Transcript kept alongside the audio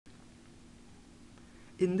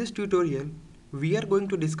In this tutorial, we are going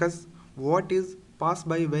to discuss what is pass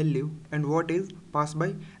by value and what is pass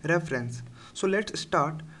by reference. So let's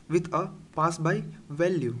start with a pass by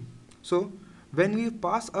value. So when we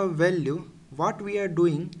pass a value, what we are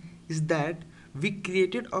doing is that we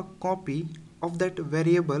created a copy of that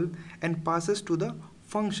variable and passes to the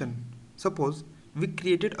function. Suppose we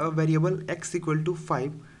created a variable x equal to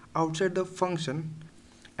 5 outside the function,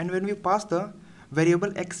 and when we pass the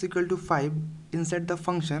variable x equal to 5 inside the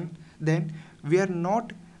function, then we are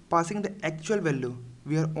not passing the actual value,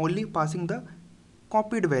 we are only passing the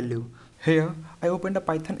copied value. Here I opened a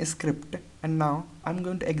Python script and now I'm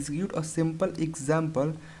going to execute a simple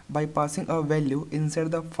example by passing a value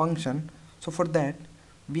inside the function. So for that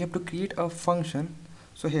we have to create a function.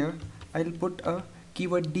 So here I'll put a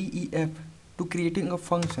keyword def to creating a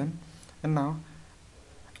function, and now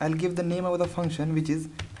I'll give the name of the function, which is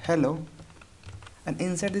hello, and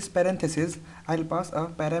inside this parenthesis I'll pass a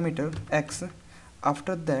parameter x.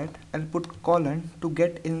 After that I'll put colon to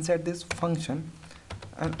get inside this function,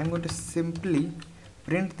 and I'm going to simply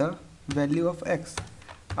print the value of x.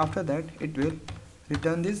 After that it will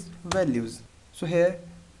return these values. So here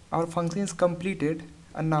our function is completed,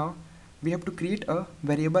 and now we have to create a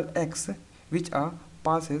variable x which are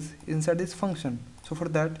passes inside this function. So for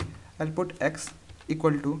that I'll put x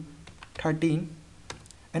equal to 13,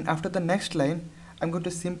 and after the next line I'm going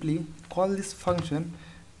to simply call this function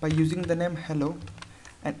by using the name hello,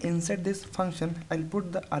 and inside this function I'll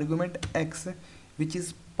put the argument x which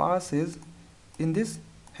is passes in this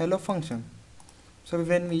hello function. So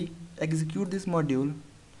when we execute this module,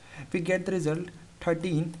 we get the result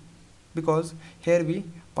 13 because here we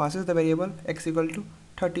passes the variable x equal to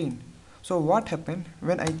 13. So what happened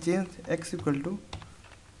when I change x equal to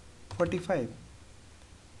 45?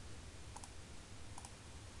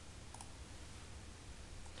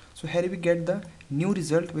 So here we get the new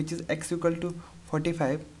result, which is x equal to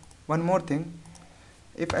 45. One more thing,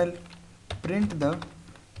 if I'll print the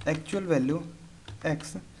actual value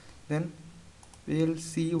x, then we'll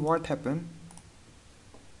see what happened.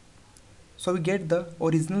 So we get the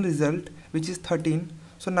original result, which is 13.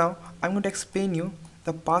 So now I'm going to explain you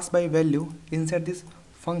the pass by value inside this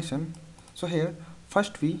function. So here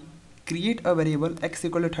first we create a variable x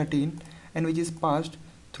equal to 13, and which is passed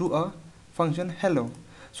through a function hello.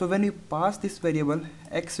 So when we pass this variable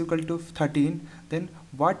x equal to 13, then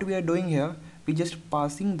what we are doing here, we just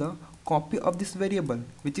passing the copy of this variable,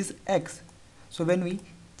 which is x. So when we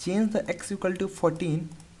change the x equal to 14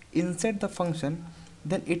 inside the function,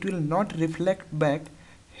 then it will not reflect back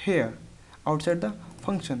here outside the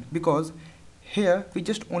function, because here we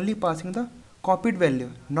just only passing the copied value,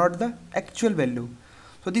 not the actual value.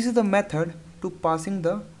 So this is the method to passing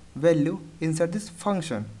the value inside this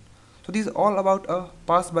function. So this is all about a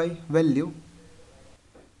pass by value.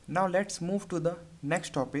 Now let's move to the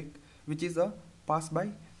next topic, which is a pass by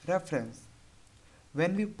reference.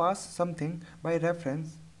 When we pass something by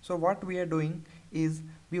reference, so what we are doing is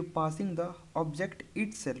we are passing the object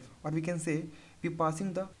itself, or we can say we are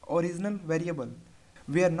passing the original variable.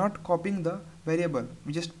 We are not copying the variable,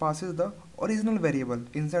 we just passes the original variable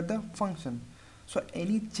inside the function. So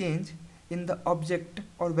any change in the object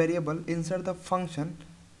or variable inside the function,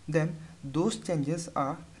 then those changes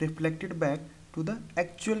are reflected back to the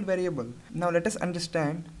actual variable. Now let us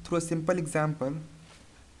understand through a simple example.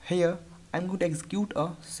 Here I'm going to execute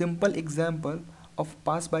a simple example of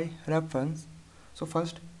pass by reference. So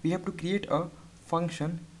first we have to create a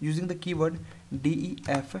function using the keyword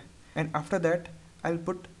def, and after that I'll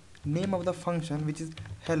put name of the function, which is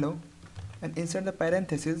hello, and inside the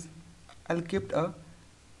parenthesis I'll keep a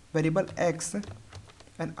variable x,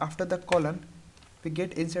 and after the colon we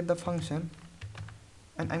get inside the function,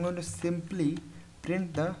 and I'm going to simply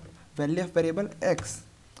print the value of variable x.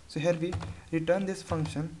 So here we return this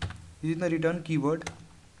function using the return keyword.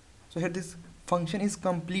 So here this function is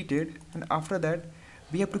completed, and after that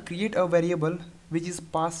we have to create a variable which is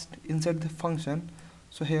passed inside the function.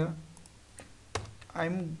 So here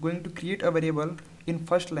I'm going to create a variable in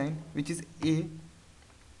first line, which is a.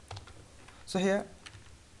 So here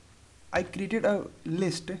I created a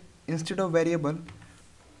list instead of variable.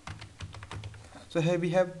 So here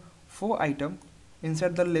we have 4 items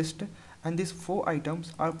inside the list, and these 4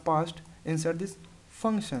 items are passed inside this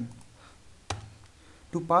function.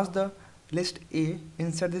 To pass the list A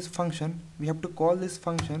inside this function, we have to call this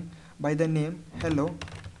function by the name hello,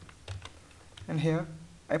 and here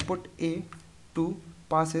I put A to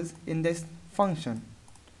passes in this function.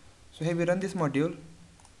 So here we run this module.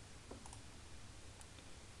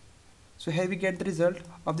 So here we get the result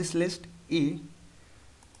of this list A.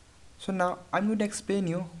 So now I'm going to explain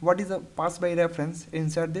you what is a pass by reference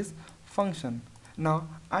inside this function. Now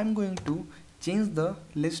I'm going to change the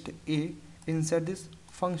list A inside this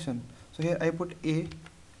function. So here I put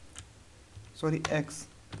x,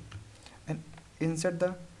 and inside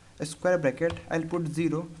the square bracket I'll put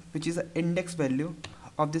 0, which is the index value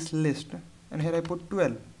of this list, and here I put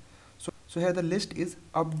 12. So here the list is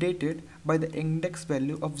updated by the index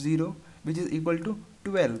value of 0, which is equal to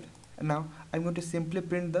 12. And now I'm going to simply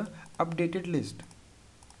print the updated list.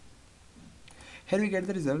 Here we get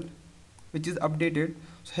the result, which is updated.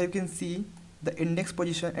 So here you can see the index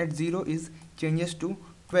position at 0 is changes to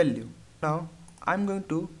value. Now I'm going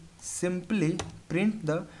to simply print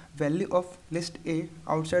the value of list A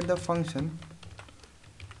outside the function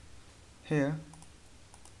here.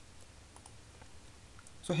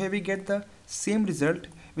 So here we get the same result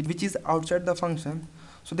which is outside the function.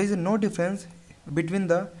 So there is no difference between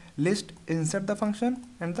the list inside the function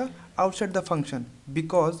and the outside the function,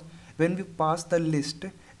 because when we pass the list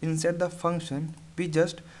inside the function we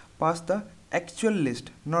just pass the actual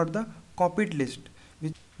list, not the copied list.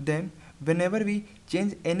 Then whenever we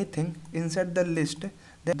change anything inside the list,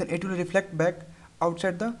 then it will reflect back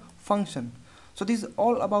outside the function. So this is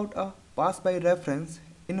all about a pass by reference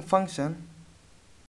in function.